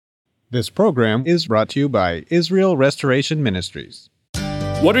This program is brought to you by Israel Restoration Ministries.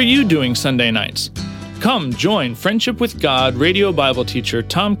 What are you doing Sunday nights? Come join Friendship with God radio Bible teacher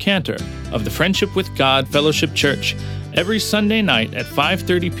Tom Cantor of the Friendship with God Fellowship Church every Sunday night at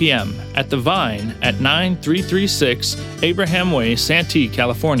 5:30 p.m. at The Vine at 9336 Abraham Way, Santee,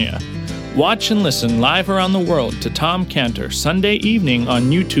 California. Watch and listen live around the world to Tom Cantor Sunday evening on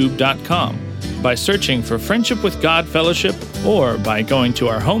YouTube.com by searching for Friendship with God Fellowship or by going to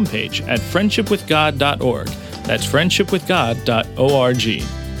our homepage at friendshipwithgod.org. That's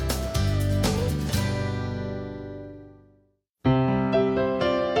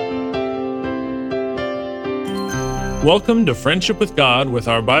Welcome to Friendship with God with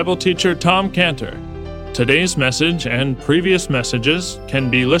our Bible teacher, Tom Cantor. Today's message and previous messages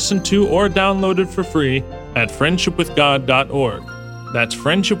can be listened to or downloaded for free at friendshipwithgod.org. That's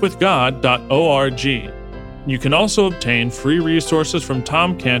friendshipwithgod.org. You can also obtain free resources from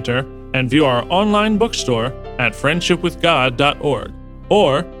Tom Cantor and view our online bookstore at friendshipwithgod.org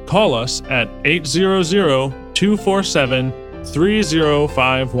or call us at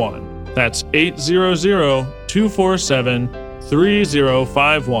 800-247-3051. That's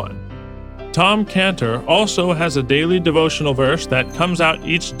 800-247-3051. Tom Cantor also has a daily devotional verse that comes out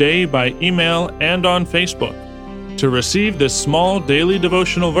each day by email and on Facebook. To receive this small daily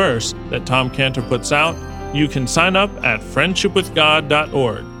devotional verse that Tom Cantor puts out, you can sign up at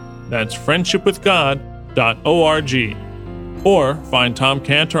friendshipwithgod.org. That's friendshipwithgod.org. Or find Tom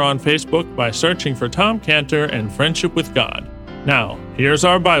Cantor on Facebook by searching for Tom Cantor and Friendship with God. Now, here's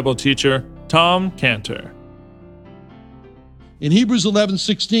our Bible teacher, Tom Cantor. In Hebrews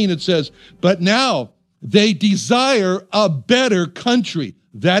 11:16 it says, "But now they desire a better country,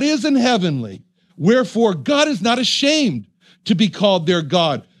 that is in heavenly. Wherefore God is not ashamed to be called their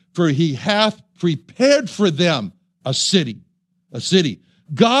God, for he hath prepared for them a city." A city.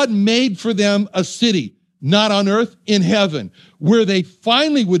 God made for them a city, not on earth, in heaven, where they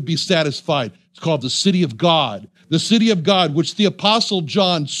finally would be satisfied. It's called the city of God. The city of God, which the Apostle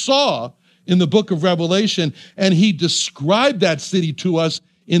John saw in the book of Revelation, and he described that city to us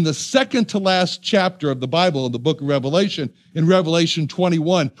in the second to last chapter of the Bible, in the book of Revelation, in Revelation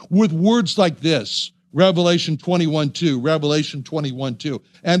 21, with words like this, Revelation 21:2, Revelation 21:2.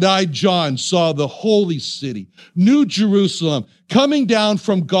 "And I, John, saw the holy city, New Jerusalem, coming down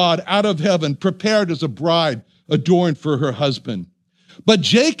from God out of heaven, prepared as a bride adorned for her husband." But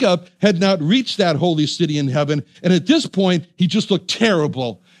Jacob had not reached that holy city in heaven, and at this point, he just looked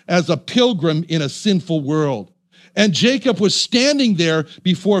terrible as a pilgrim in a sinful world. And Jacob was standing there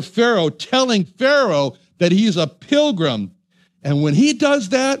before Pharaoh, telling Pharaoh that he's a pilgrim. And when he does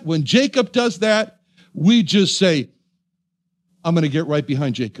that, when Jacob does that, we just say, I'm going to get right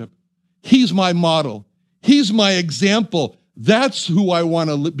behind Jacob. He's my model. He's my example. That's who I want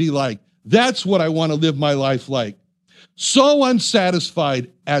to be like. That's what I want to live my life like. So unsatisfied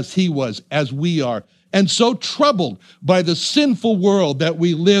as he was, as we are, and so troubled by the sinful world that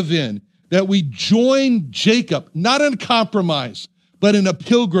we live in, that we join Jacob, not in compromise, but in a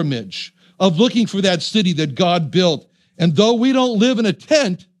pilgrimage of looking for that city that God built. And though we don't live in a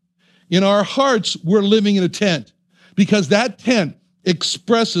tent, in our hearts, we're living in a tent, because that tent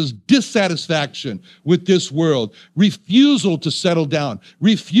expresses dissatisfaction with this world, refusal to settle down,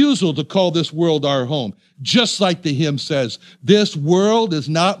 refusal to call this world our home. Just like the hymn says, "This world is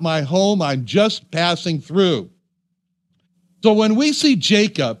not my home, I'm just passing through." So when we see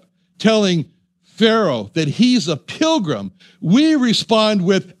Jacob telling Pharaoh that he's a pilgrim, we respond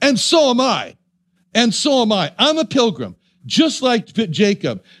with, and so am I. And so am I. I'm a pilgrim, just like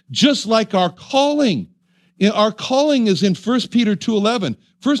Jacob, just like our calling. Our calling is in 1 Peter 2:11.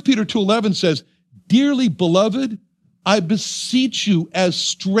 1 Peter 2:11 says, "Dearly beloved, I beseech you as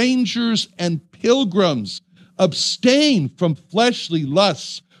strangers and pilgrims, abstain from fleshly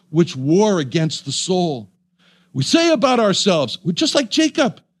lusts which war against the soul." We say about ourselves, we're just like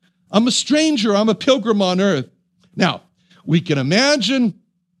Jacob. I'm a stranger, I'm a pilgrim on earth. Now, we can imagine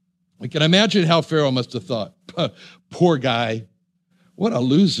how Pharaoh must have thought. Poor guy, what a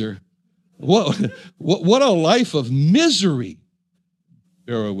loser. What a life of misery,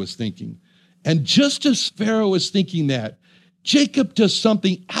 Pharaoh was thinking. And just as Pharaoh was thinking that, Jacob does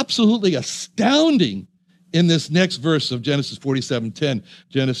something absolutely astounding in this next verse of Genesis 47:10.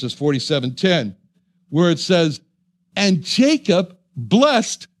 Genesis 47:10, where it says, "And Jacob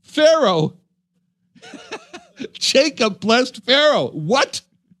blessed Pharaoh." Jacob blessed Pharaoh. What?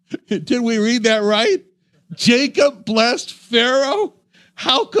 Did we read that right? Jacob blessed Pharaoh?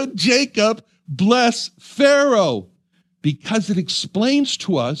 How could Jacob bless Pharaoh? Because it explains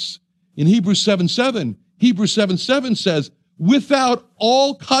to us in Hebrews 7:7. Hebrews 7:7 says, without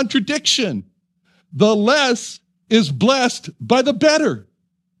all contradiction. The less is blessed by the better.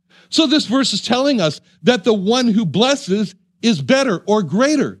 So this verse is telling us that the one who blesses is better or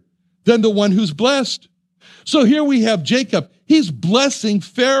greater than the one who's blessed. So here we have Jacob. He's blessing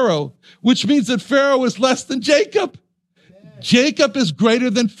Pharaoh, which means that Pharaoh is less than Jacob. Amen. Jacob is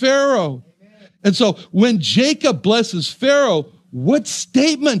greater than Pharaoh. Amen. And so when Jacob blesses Pharaoh, what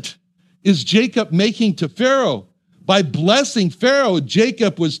statement is Jacob making to Pharaoh? By blessing Pharaoh,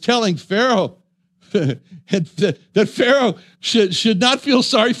 Jacob was telling Pharaoh that Pharaoh should not feel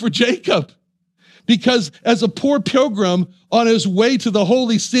sorry for Jacob. Because as a poor pilgrim on his way to the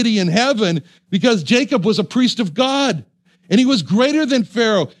holy city in heaven, because Jacob was a priest of God and he was greater than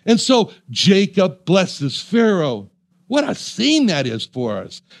Pharaoh. And so Jacob blesses Pharaoh. What a scene that is for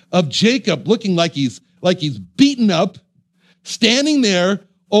us of Jacob looking like he's beaten up, standing there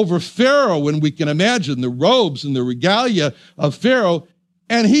over Pharaoh, and we can imagine the robes and the regalia of Pharaoh,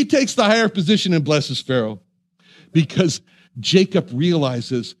 and he takes the higher position and blesses Pharaoh because Jacob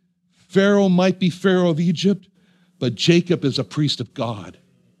realizes Pharaoh might be Pharaoh of Egypt, but Jacob is a priest of God.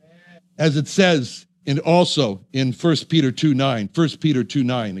 As it says also in 1 Peter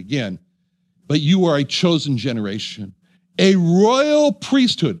 2:9 again, but you are a chosen generation, a royal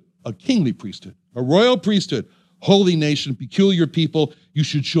priesthood, a kingly priesthood, a royal priesthood, holy nation, peculiar people. You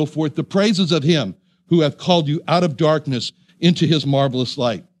should show forth the praises of him who hath called you out of darkness into his marvelous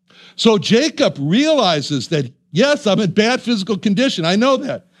light. So Jacob realizes that, yes, I'm in bad physical condition. I know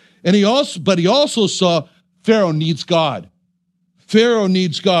that. And he also saw Pharaoh needs God. Pharaoh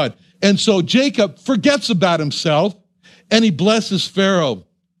needs God. And so Jacob forgets about himself and he blesses Pharaoh.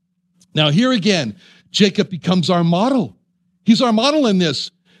 Now here again, Jacob becomes our model. He's our model in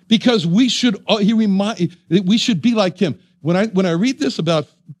this because we should be like him. When I read this about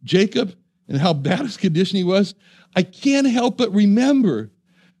Jacob and how bad his condition he was, I can't help but remember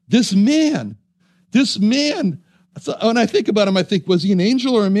this man. When I think about him, I think, was he an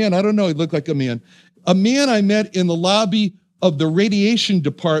angel or a man? I don't know. He looked like a man. A man I met in the lobby of the radiation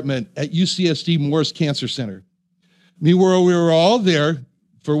department at UCSD Morris Cancer Center. We were all there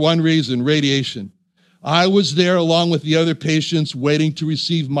for one reason, radiation. I was there along with the other patients waiting to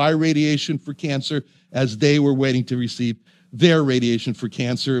receive my radiation for cancer as they were waiting to receive their radiation for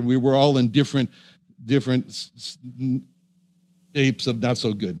cancer. And we were all in different shapes of not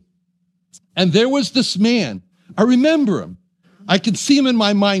so good. And there was this man. I remember him. I can see him in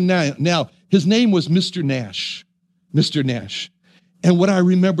my mind now. His name was Mr. Nash. Mr. Nash. And what I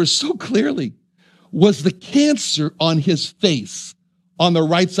remember so clearly was the cancer on his face, on the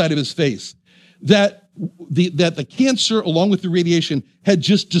right side of his face, that the cancer, along with the radiation, had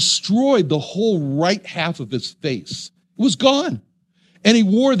just destroyed the whole right half of his face. It was gone. And he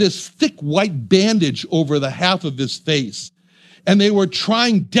wore this thick white bandage over the half of his face. And they were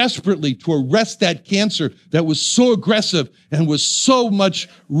trying desperately to arrest that cancer that was so aggressive and was so much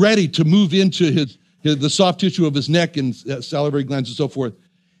ready to move into the soft tissue of his neck and salivary glands and so forth.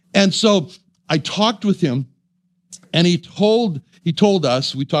 And so I talked with him, and he told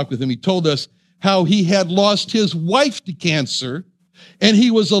us how he had lost his wife to cancer, and he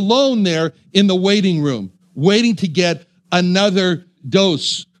was alone there in the waiting room, waiting to get another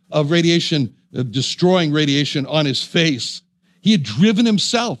dose of radiation, of destroying radiation on his face. He had driven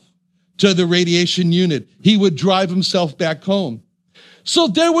himself to the radiation unit. He would drive himself back home. So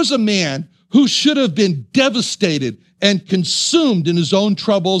there was a man who should have been devastated and consumed in his own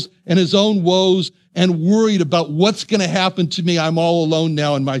troubles and his own woes and worried about what's going to happen to me. I'm all alone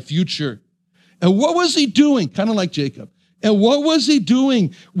now in my future. And what was he doing? Kind of like Jacob. And what was he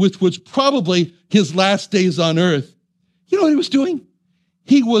doing with what's probably his last days on earth? You know what he was doing?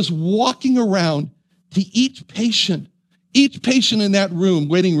 He was walking around to each patient in that room,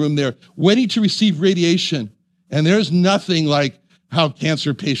 waiting room there, waiting to receive radiation. And there's nothing like how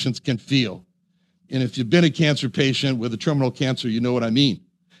cancer patients can feel. And if you've been a cancer patient with a terminal cancer, you know what I mean.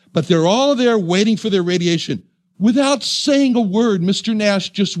 But they're all there waiting for their radiation. Without saying a word, Mr. Nash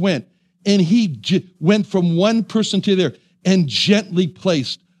just went. And he went from one person to there and gently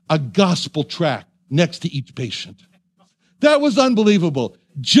placed a gospel tract next to each patient. That was unbelievable.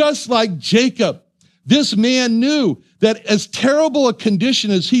 Just like Jacob, this man knew that as terrible a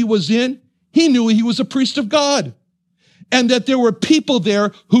condition as he was in, he knew he was a priest of God. And that there were people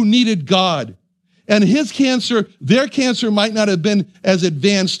there who needed God. And his cancer, their cancer might not have been as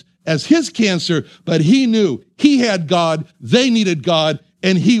advanced as his cancer, but he knew he had God, they needed God,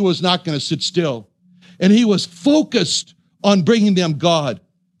 and he was not going to sit still. And he was focused on bringing them God.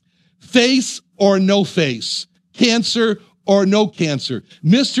 Face or no face, cancer or no cancer.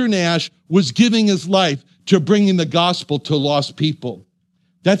 Mr. Nash was giving his life to bringing the gospel to lost people.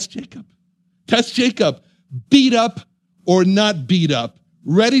 That's Jacob. That's Jacob. Beat up or not beat up.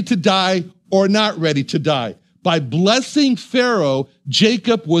 Ready to die or not ready to die. By blessing Pharaoh,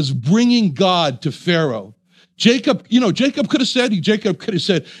 Jacob was bringing God to Pharaoh. Jacob could have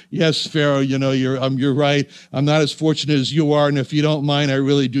said, yes, Pharaoh, you're right. I'm not as fortunate as you are. And if you don't mind, I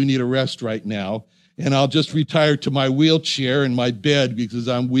really do need a rest right now. And I'll just retire to my wheelchair and my bed because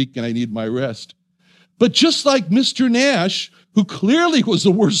I'm weak and I need my rest. But just like Mr. Nash, who clearly was the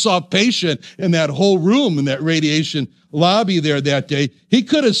worst off patient in that whole room in that radiation lobby there that day, he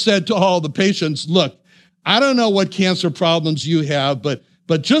could have said to all the patients, look, I don't know what cancer problems you have, but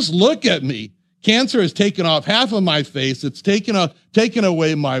just look at me. Cancer has taken off half of my face. It's taken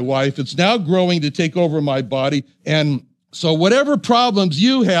away my wife. It's now growing to take over my body. And so whatever problems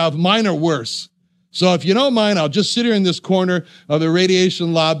you have, mine are worse. So if you don't mind, I'll just sit here in this corner of the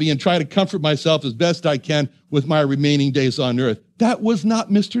radiation lobby and try to comfort myself as best I can with my remaining days on earth. That was not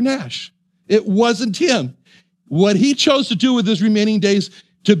Mr. Nash. It wasn't him. What he chose to do with his remaining days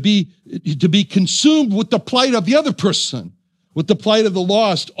to be consumed with the plight of the other person, with the plight of the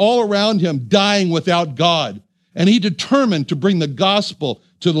lost all around him, dying without God. And he determined to bring the gospel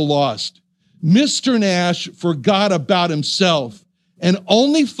to the lost. Mr. Nash forgot about himself and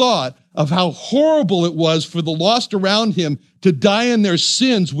only thought of how horrible it was for the lost around him to die in their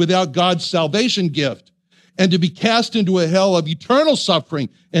sins without God's salvation gift and to be cast into a hell of eternal suffering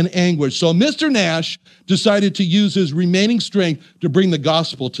and anguish. So Mr. Nash decided to use his remaining strength to bring the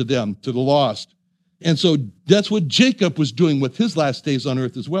gospel to them, to the lost. And so that's what Jacob was doing with his last days on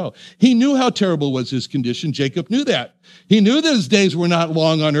earth as well. He knew how terrible was his condition. Jacob knew that. He knew that his days were not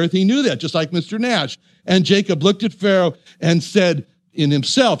long on earth. He knew that, just like Mr. Nash. And Jacob looked at Pharaoh and said in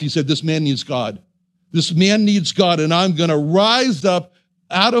himself, he said, this man needs God. This man needs God, and I'm going to rise up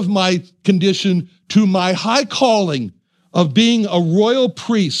out of my condition to my high calling of being a royal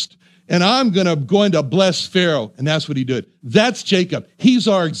priest, and I'm going to bless Pharaoh. And that's what he did. That's Jacob. He's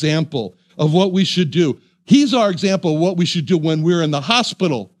our example of what we should do. He's our example of what we should do when we're in the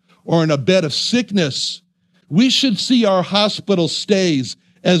hospital or in a bed of sickness. We should see our hospital stays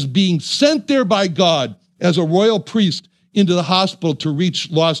as being sent there by God as a royal priest into the hospital to reach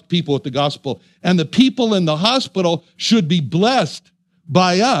lost people with the gospel. And the people in the hospital should be blessed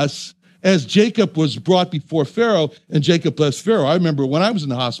by us as Jacob was brought before Pharaoh and Jacob blessed Pharaoh. I remember when I was in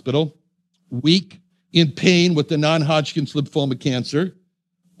the hospital, weak, in pain with the non-Hodgkin's lymphoma cancer,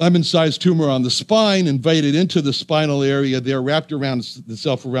 lemon-sized tumor on the spine, invited into the spinal area there, wrapped around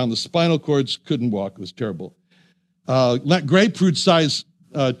itself around the spinal cords, couldn't walk, it was terrible. Grapefruit-sized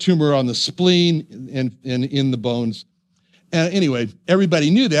tumor on the spleen and in the bones. And anyway, everybody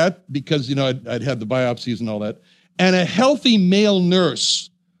knew that because, I'd had the biopsies and all that. And a healthy male nurse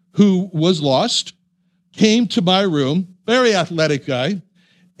who was lost came to my room, very athletic guy,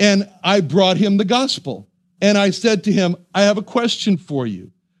 and I brought him the gospel. And I said to him, I have a question for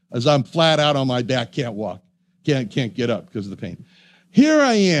you, as I'm flat out on my back, can't walk, can't get up because of the pain. Here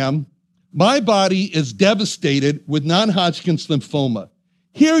I am, my body is devastated with non-Hodgkin's lymphoma.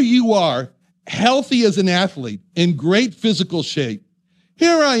 Here you are, healthy as an athlete, in great physical shape.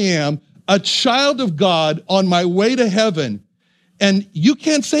 Here I am, a child of God on my way to heaven, and you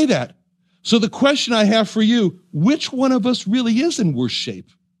can't say that. So the question I have for you, which one of us really is in worse shape?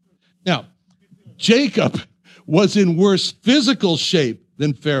 Now, Jacob was in worse physical shape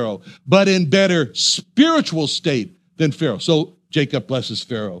than Pharaoh, but in better spiritual state than Pharaoh. So Jacob blesses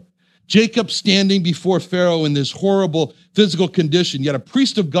Pharaoh. Jacob standing before Pharaoh in this horrible physical condition, yet a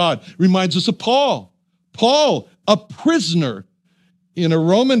priest of God, reminds us of Paul. Paul, a prisoner in a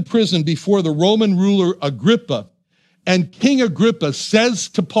Roman prison before the Roman ruler Agrippa. And King Agrippa says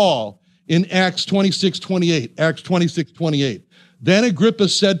to Paul in Acts 26:28, then Agrippa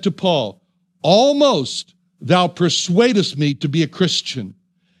said to Paul, almost thou persuadest me to be a Christian.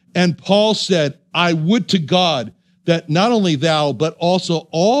 And Paul said, I would to God that not only thou, but also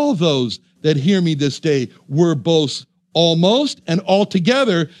all those that hear me this day were both almost and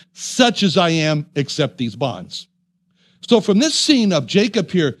altogether such as I am, except these bonds. So from this scene of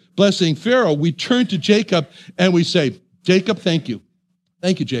Jacob here blessing Pharaoh, we turn to Jacob and we say, Jacob, thank you.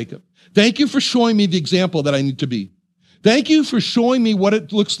 Thank you, Jacob. Thank you for showing me the example that I need to be. Thank you for showing me what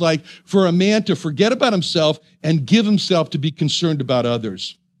it looks like for a man to forget about himself and give himself to be concerned about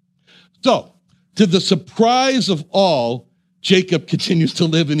others. So, to the surprise of all, Jacob continues to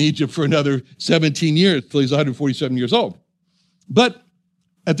live in Egypt for another 17 years till he's 147 years old. But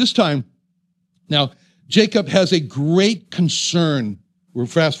at this time, now, Jacob has a great concern. We're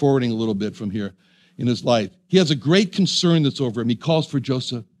fast forwarding a little bit from here in his life. He has a great concern that's over him. He calls for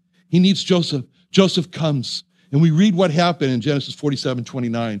Joseph. He needs Joseph Joseph comes, and we read what happened in Genesis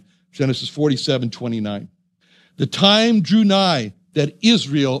 47:29. Genesis 47:29. The time drew nigh that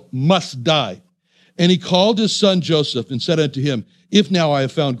Israel must die. And he called his son Joseph and said unto him, if now I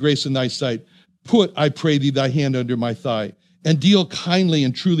have found grace in thy sight, put, I pray thee, thy hand under my thigh, and deal kindly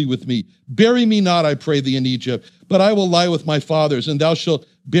and truly with me. Bury me not, I pray thee, in Egypt, but I will lie with my fathers, and thou shalt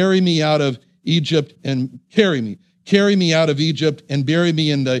bury me out of Egypt and carry me out of Egypt and bury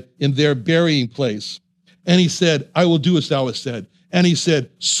me in their burying place. And he said, I will do as thou hast said. And he said,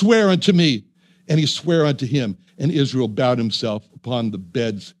 swear unto me. And he sware unto him, and Israel bowed himself upon the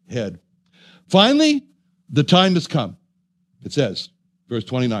bed's head. Finally, the time has come. It says, verse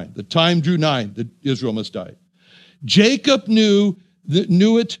 29, the time drew nigh that Israel must die. Jacob knew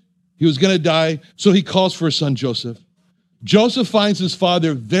it. He was going to die, so he calls for his son Joseph. Joseph finds his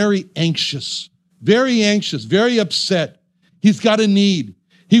father very anxious, very upset. He's got a need.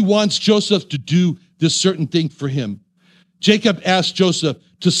 He wants Joseph to do this certain thing for him. Jacob asked Joseph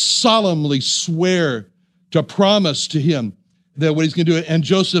to solemnly swear, to promise to him that what he's going to do.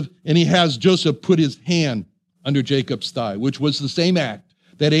 And he has Joseph put his hand under Jacob's thigh, which was the same act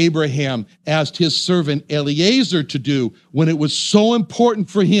that Abraham asked his servant Eliezer to do when it was so important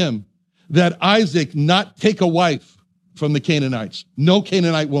for him that Isaac not take a wife from the Canaanites. No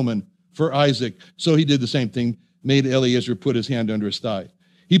Canaanite woman for Isaac. So he did the same thing, made Eliezer put his hand under his thigh.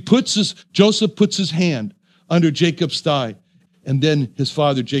 Joseph puts his hand under Jacob's thigh, and then his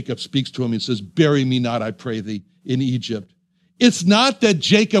father Jacob speaks to him and says, bury me not, I pray thee, in Egypt. It's not that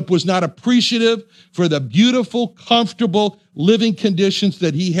Jacob was not appreciative for the beautiful, comfortable living conditions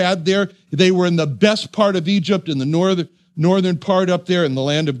that he had there. They were in the best part of Egypt, in the northern part up there in the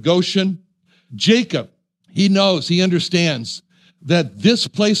land of Goshen. Jacob, he knows, he understands that this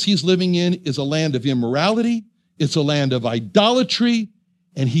place he's living in is a land of immorality, it's a land of idolatry,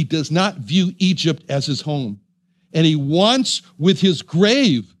 and he does not view Egypt as his home. And he wants, with his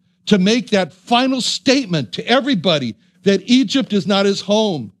grave, to make that final statement to everybody that Egypt is not his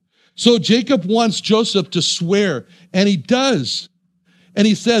home. So Jacob wants Joseph to swear, and he does. And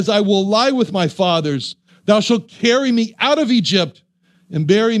he says, I will lie with my fathers. Thou shalt carry me out of Egypt and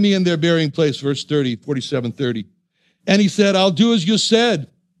bury me in their burying place, verse 30, 47:30. And he said, I'll do as you said.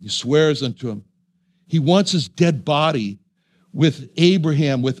 He swears unto him. He wants his dead body with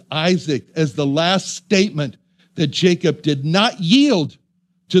Abraham, with Isaac, as the last statement that Jacob did not yield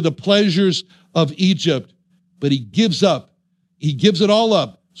to the pleasures of Egypt, but he gives it all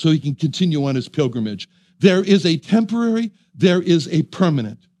up so he can continue on his pilgrimage. There is a temporary, there is a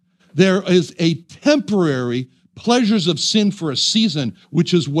permanent. There is a temporary pleasures of sin for a season,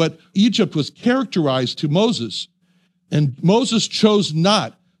 which is what Egypt was characterized to Moses. And Moses chose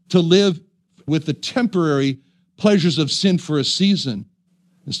not to live with the temporary pleasures of sin for a season.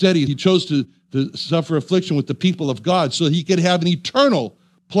 Instead, he chose to suffer affliction with the people of God so he could have an eternal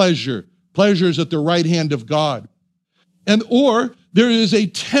pleasures at the right hand of God. Or there is a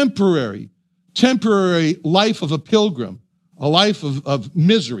temporary life of a pilgrim, a life of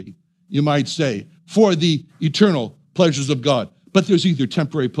misery, you might say, for the eternal pleasures of God. But there's either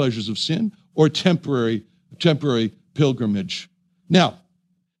temporary pleasures of sin or temporary pilgrimage. Now,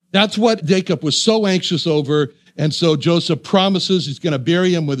 that's what Jacob was so anxious over. And so Joseph promises he's going to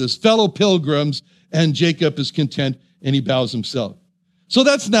bury him with his fellow pilgrims, and Jacob is content and he bows himself. So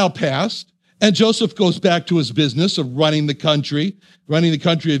that's now past. And Joseph goes back to his business of running the country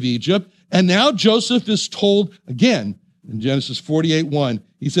of Egypt. And now Joseph is told again in Genesis 48:1,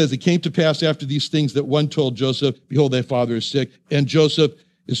 he says, it came to pass after these things that one told Joseph, behold, thy father is sick. And Joseph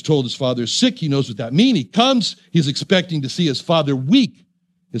is told his father is sick. He knows what that means. He comes, he's expecting to see his father weak.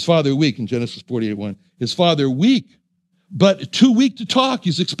 His father weak in Genesis 48:1. His father weak, but too weak to talk.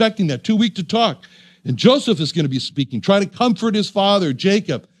 He's expecting that, too weak to talk. And Joseph is going to be speaking, try to comfort his father,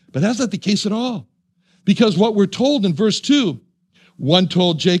 Jacob. But that's not the case at all. Because what we're told in verse 2, one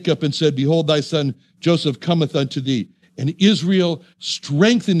told Jacob and said, behold, thy son Joseph cometh unto thee. And Israel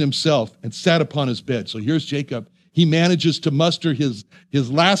strengthened himself and sat upon his bed. So here's Jacob. He manages to muster his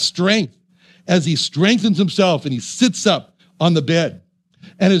last strength as he strengthens himself and he sits up on the bed.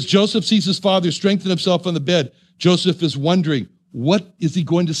 And as Joseph sees his father strengthen himself on the bed, Joseph is wondering, what is he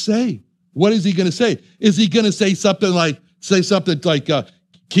going to say? What is he going to say? Is he going to say something like,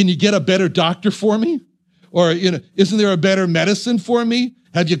 can you get a better doctor for me? Or, isn't there a better medicine for me?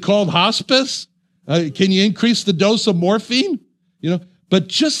 Have you called hospice? Can you increase the dose of morphine? But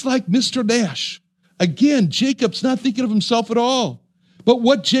just like Mr. Nash, again, Jacob's not thinking of himself at all. But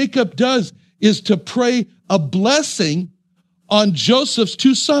what Jacob does is to pray a blessing on Joseph's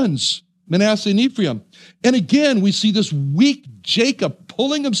two sons, Manasseh and Ephraim. And again, we see this weak Jacob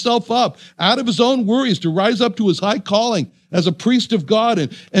pulling himself up out of his own worries to rise up to his high calling as a priest of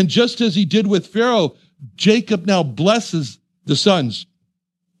God. And just as he did with Pharaoh, Jacob now blesses the sons.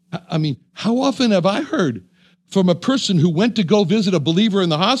 I mean, how often have I heard from a person who went to go visit a believer in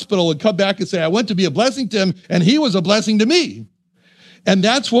the hospital and come back and say, I went to be a blessing to him, and he was a blessing to me. And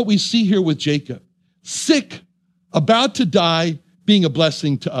that's what we see here with Jacob. Sick, about to die, being a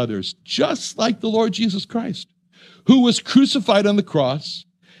blessing to others, just like the Lord Jesus Christ, who was crucified on the cross,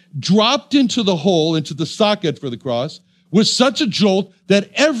 dropped into the hole, into the socket for the cross, with such a jolt that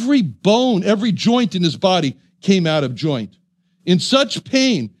every bone, every joint in his body came out of joint. In such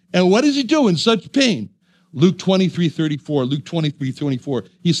pain. And what does he do in such pain? Luke 23:34,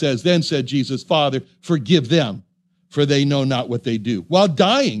 he says, then said Jesus, Father, forgive them, for they know not what they do. While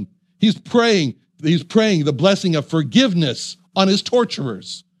dying, he's praying the blessing of forgiveness on his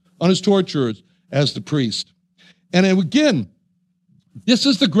torturers as the priest. And again, this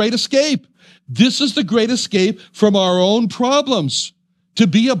is the great escape. This is the great escape from our own problems, to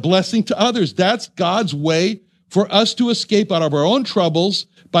be a blessing to others. That's God's way for us to escape out of our own troubles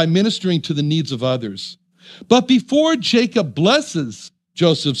by ministering to the needs of others. But before Jacob blesses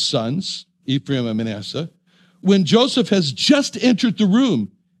Joseph's sons, Ephraim and Manasseh, when Joseph has just entered the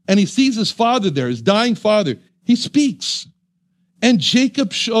room and he sees his father there, his dying father, he speaks. And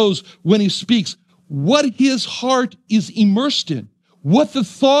Jacob shows when he speaks what his heart is immersed in, what the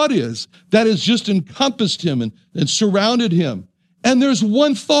thought is that has just encompassed him and surrounded him. And there's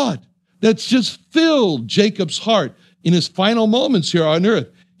one thought that's just filled Jacob's heart in his final moments here on earth.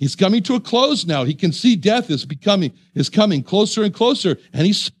 He's coming to a close now. He can see death is coming closer and closer. And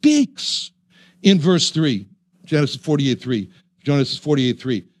he speaks in verse 3, Genesis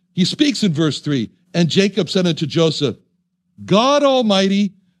 48:3. He speaks in verse 3. And Jacob said unto Joseph, God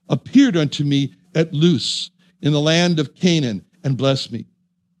Almighty appeared unto me at Luz in the land of Canaan and blessed me.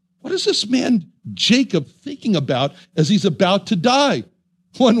 What is this man Jacob thinking about as he's about to die?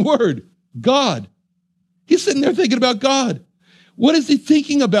 One word, God. He's sitting there thinking about God. What is he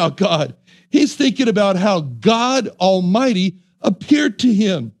thinking about God? He's thinking about how God Almighty appeared to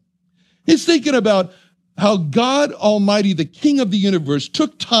him. He's thinking about how God Almighty, the King of the universe,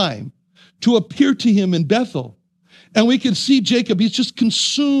 took time to appear to him in Bethel. And we can see Jacob, he's just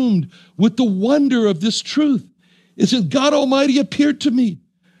consumed with the wonder of this truth. It says, God Almighty appeared to me.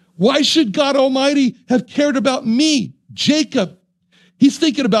 Why should God Almighty have cared about me, Jacob? He's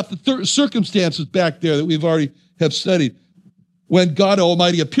thinking about the circumstances back there that we've already have studied. When God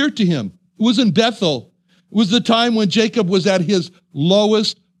Almighty appeared to him, it was in Bethel. It was the time when Jacob was at his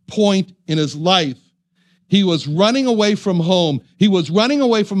lowest point in his life. He was running away from home. He was running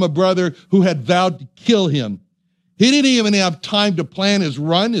away from a brother who had vowed to kill him. He didn't even have time to plan his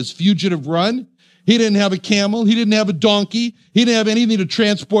run, his fugitive run. He didn't have a camel. He didn't have a donkey. He didn't have anything to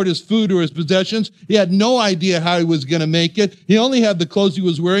transport his food or his possessions. He had no idea how he was going to make it. He only had the clothes he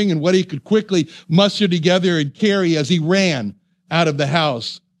was wearing and what he could quickly muster together and carry as he ran out of the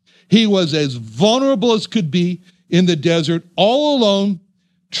house. He was as vulnerable as could be in the desert, all alone,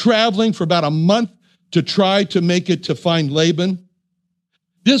 traveling for about a month to try to make it to find Laban.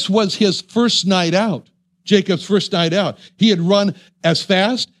 This was his first night out, Jacob's first night out. He had run as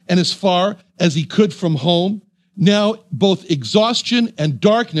fast and as far as he could from home. Now, both exhaustion and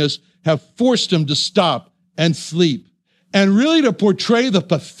darkness have forced him to stop and sleep. And really, to portray the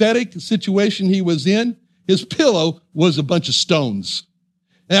pathetic situation he was in, his pillow was a bunch of stones.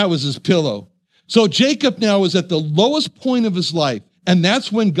 That was his pillow. So Jacob now was at the lowest point of his life. And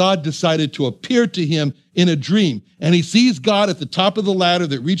that's when God decided to appear to him in a dream. And he sees God at the top of the ladder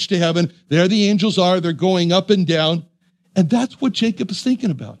that reached to heaven. There the angels are. They're going up and down. And that's what Jacob is thinking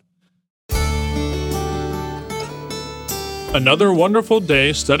about. Another wonderful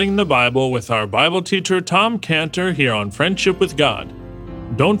day studying the Bible with our Bible teacher Tom Cantor here on Friendship with God.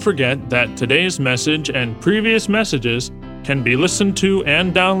 Don't forget that today's message and previous messages can be listened to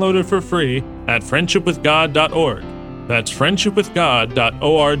and downloaded for free at friendshipwithgod.org. That's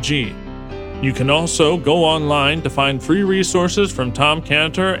friendshipwithgod.org. You can also go online to find free resources from Tom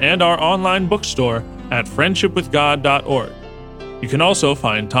Cantor and our online bookstore at friendshipwithgod.org. You can also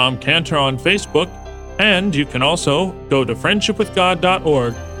find Tom Cantor on Facebook, and you can also go to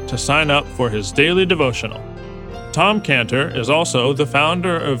friendshipwithgod.org to sign up for his daily devotional. Tom Cantor is also the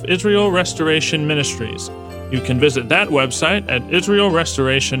founder of Israel Restoration Ministries. You can visit that website at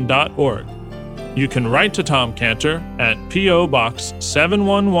israelrestoration.org. You can write to Tom Cantor at P.O. Box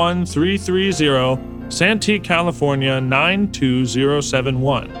 711330, Santee, California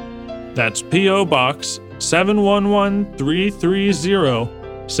 92071. That's P.O. Box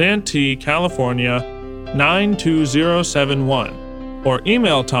 711330, Santee, California 92071. or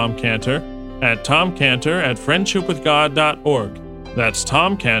email Tom Cantor at tomcantor@friendshipwithgod.org. That's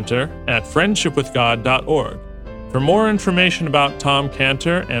tomcantor@friendshipwithgod.org. For more information about Tom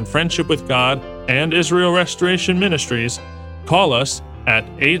Cantor and Friendship with God and Israel Restoration Ministries, call us at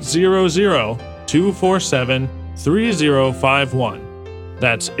 800-247-3051.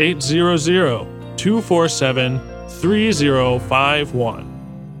 That's 800-247-3051.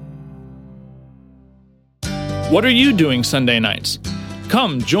 What are you doing Sunday nights?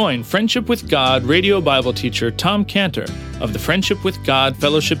 Come join Friendship with God radio Bible teacher Tom Cantor of the Friendship with God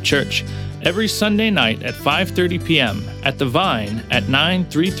Fellowship Church every Sunday night at 5:30 p.m. at The Vine at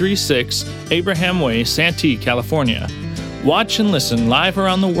 9336 Abraham Way, Santee, California. Watch and listen live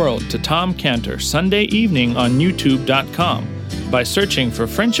around the world to Tom Cantor Sunday evening on YouTube.com by searching for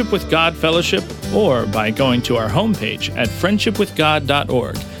Friendship with God Fellowship or by going to our homepage at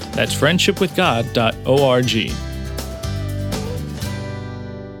friendshipwithgod.org. That's friendshipwithgod.org.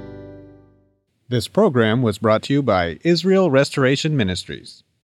 This program was brought to you by Israel Restoration Ministries.